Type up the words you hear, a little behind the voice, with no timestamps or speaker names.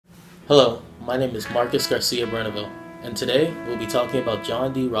Hello, my name is Marcus Garcia Bernaville, and today we'll be talking about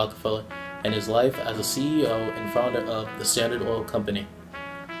John D. Rockefeller and his life as a CEO and founder of the Standard Oil Company.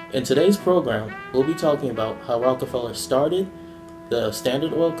 In today's program, we'll be talking about how Rockefeller started the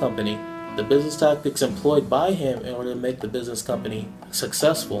Standard Oil Company, the business tactics employed by him in order to make the business company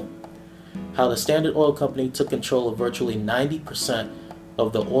successful, how the Standard Oil Company took control of virtually 90%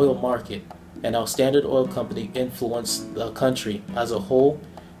 of the oil market, and how Standard Oil Company influenced the country as a whole,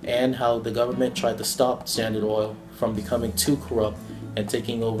 and how the government tried to stop Standard Oil from becoming too corrupt and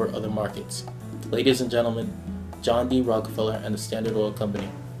taking over other markets. Ladies and gentlemen, John D. Rockefeller and the Standard Oil Company.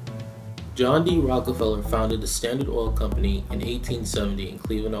 John D. Rockefeller founded the Standard Oil Company in 1870 in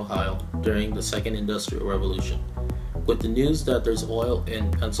Cleveland, Ohio, during the Second Industrial Revolution. With the news that there's oil in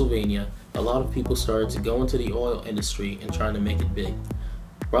Pennsylvania, a lot of people started to go into the oil industry and trying to make it big.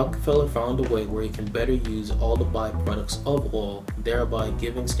 Rockefeller found a way where he can better use all the byproducts of oil, thereby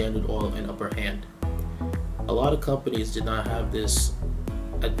giving Standard Oil an upper hand. A lot of companies did not have this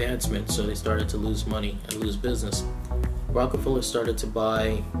advancement, so they started to lose money and lose business. Rockefeller started to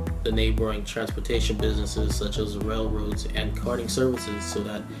buy the neighboring transportation businesses such as railroads and carting services so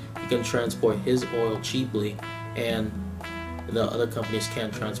that he can transport his oil cheaply and the other companies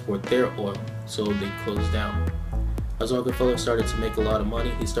can't transport their oil, so they closed down. As Rockefeller started to make a lot of money,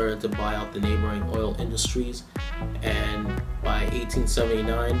 he started to buy out the neighboring oil industries, and by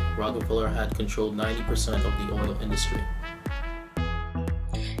 1879, Rockefeller had controlled 90% of the oil industry.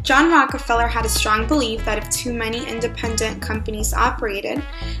 John Rockefeller had a strong belief that if too many independent companies operated,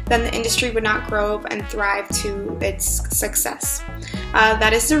 then the industry would not grow and thrive to its success.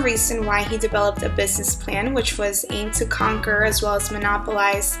 That is the reason why he developed a business plan which was aimed to conquer as well as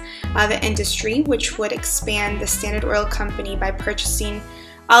monopolize the industry, which would expand the Standard Oil Company by purchasing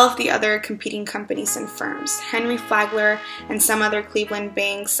all of the other competing companies and firms. Henry Flagler and some other Cleveland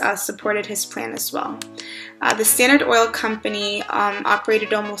banks supported his plan as well. The Standard Oil Company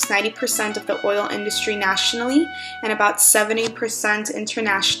operated almost 90% of the oil industry nationally and about 70%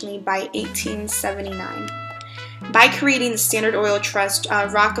 internationally by 1879. By creating the Standard Oil Trust,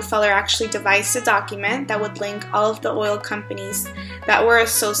 Rockefeller actually devised a document that would link all of the oil companies that were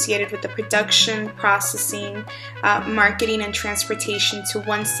associated with the production, processing, marketing, and transportation to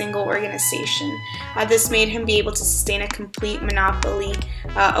one single organization. This made him be able to sustain a complete monopoly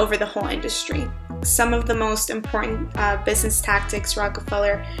over the whole industry. Some of the most important business tactics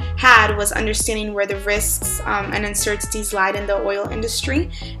Rockefeller had was understanding where the risks and uncertainties lied in the oil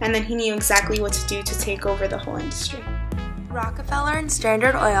industry, and then he knew exactly what to do to take over the whole industry. Rockefeller and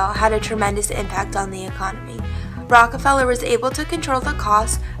Standard Oil had a tremendous impact on the economy. Rockefeller was able to control the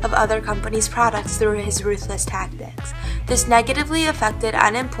cost of other companies' products through his ruthless tactics. This negatively affected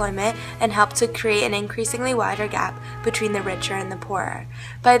unemployment and helped to create an increasingly wider gap between the richer and the poorer.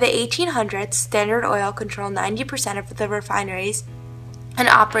 By the 1800s, Standard Oil controlled 90% of the refineries in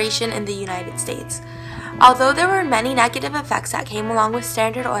operation in the United States. Although there were many negative effects that came along with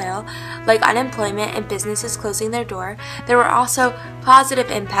Standard Oil, like unemployment and businesses closing their door, there were also positive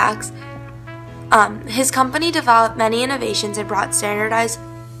impacts. His company developed many innovations and brought a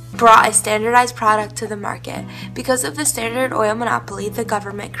standardized product to the market. Because of the Standard Oil monopoly, the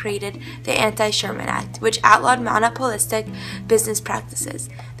government created the Anti-Sherman Act, which outlawed monopolistic business practices.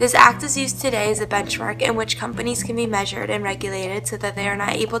 This act is used today as a benchmark in which companies can be measured and regulated so that they are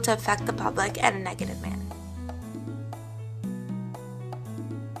not able to affect the public in a negative manner.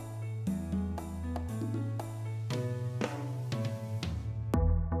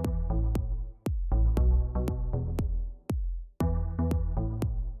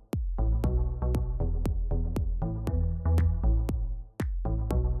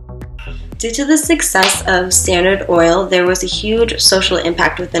 Due to the success of Standard Oil, there was a huge social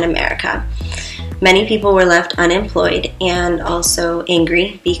impact within America. Many people were left unemployed and also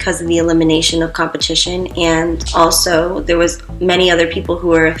angry because of the elimination of competition, and also there was many other people who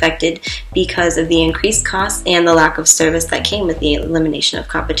were affected because of the increased costs and the lack of service that came with the elimination of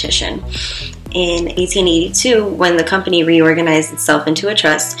competition. In 1882, when the company reorganized itself into a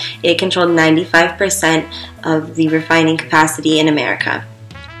trust, it controlled 95% of the refining capacity in America.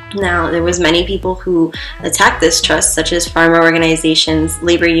 Now, there was many people who attacked this trust, such as farmer organizations,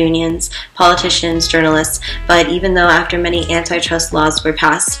 labor unions, politicians, journalists, but even though after many antitrust laws were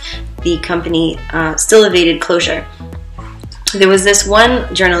passed, the company still evaded closure. There was this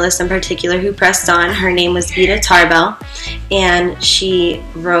one journalist in particular who pressed on. Her name was Vida Tarbell, and she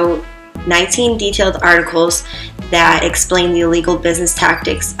wrote 19 detailed articles that explained the illegal business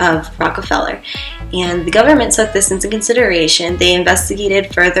tactics of Rockefeller. And the government took this into consideration. They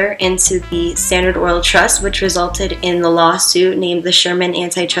investigated further into the Standard Oil Trust, which resulted in the lawsuit named the Sherman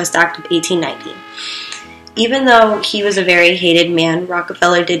Antitrust Act of 1890. Even though he was a very hated man,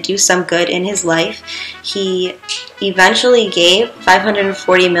 Rockefeller did do some good in his life. He eventually gave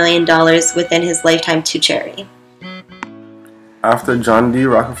 $540 million within his lifetime to charity. After John D.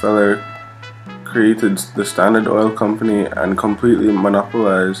 Rockefeller created the Standard Oil Company and completely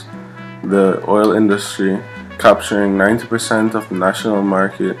monopolized the oil industry, capturing 90% of the national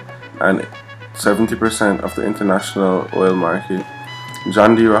market and 70% of the international oil market,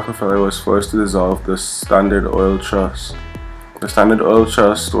 John D. Rockefeller was forced to dissolve the Standard Oil Trust. The Standard Oil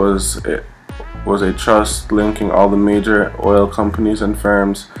Trust was a trust linking all the major oil companies and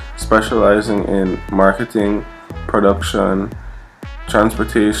firms specializing in marketing, production,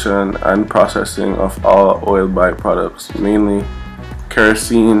 transportation, and processing of all oil byproducts, mainly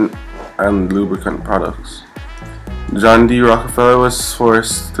kerosene and lubricant products. John D. Rockefeller was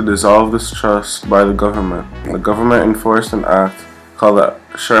forced to dissolve this trust by the government. The government enforced an act called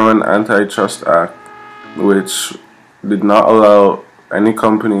the Sherman Antitrust Act, which did not allow any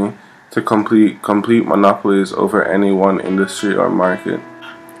company to complete monopolies over any one industry or market.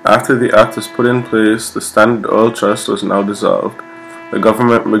 After the act was put in place, the Standard Oil Trust was now dissolved. The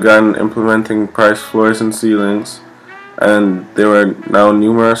government began implementing price floors and ceilings, and there were now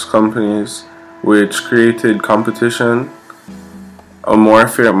numerous companies which created competition, a more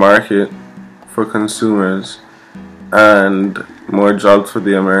fair market for consumers, and more jobs for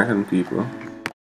the American people.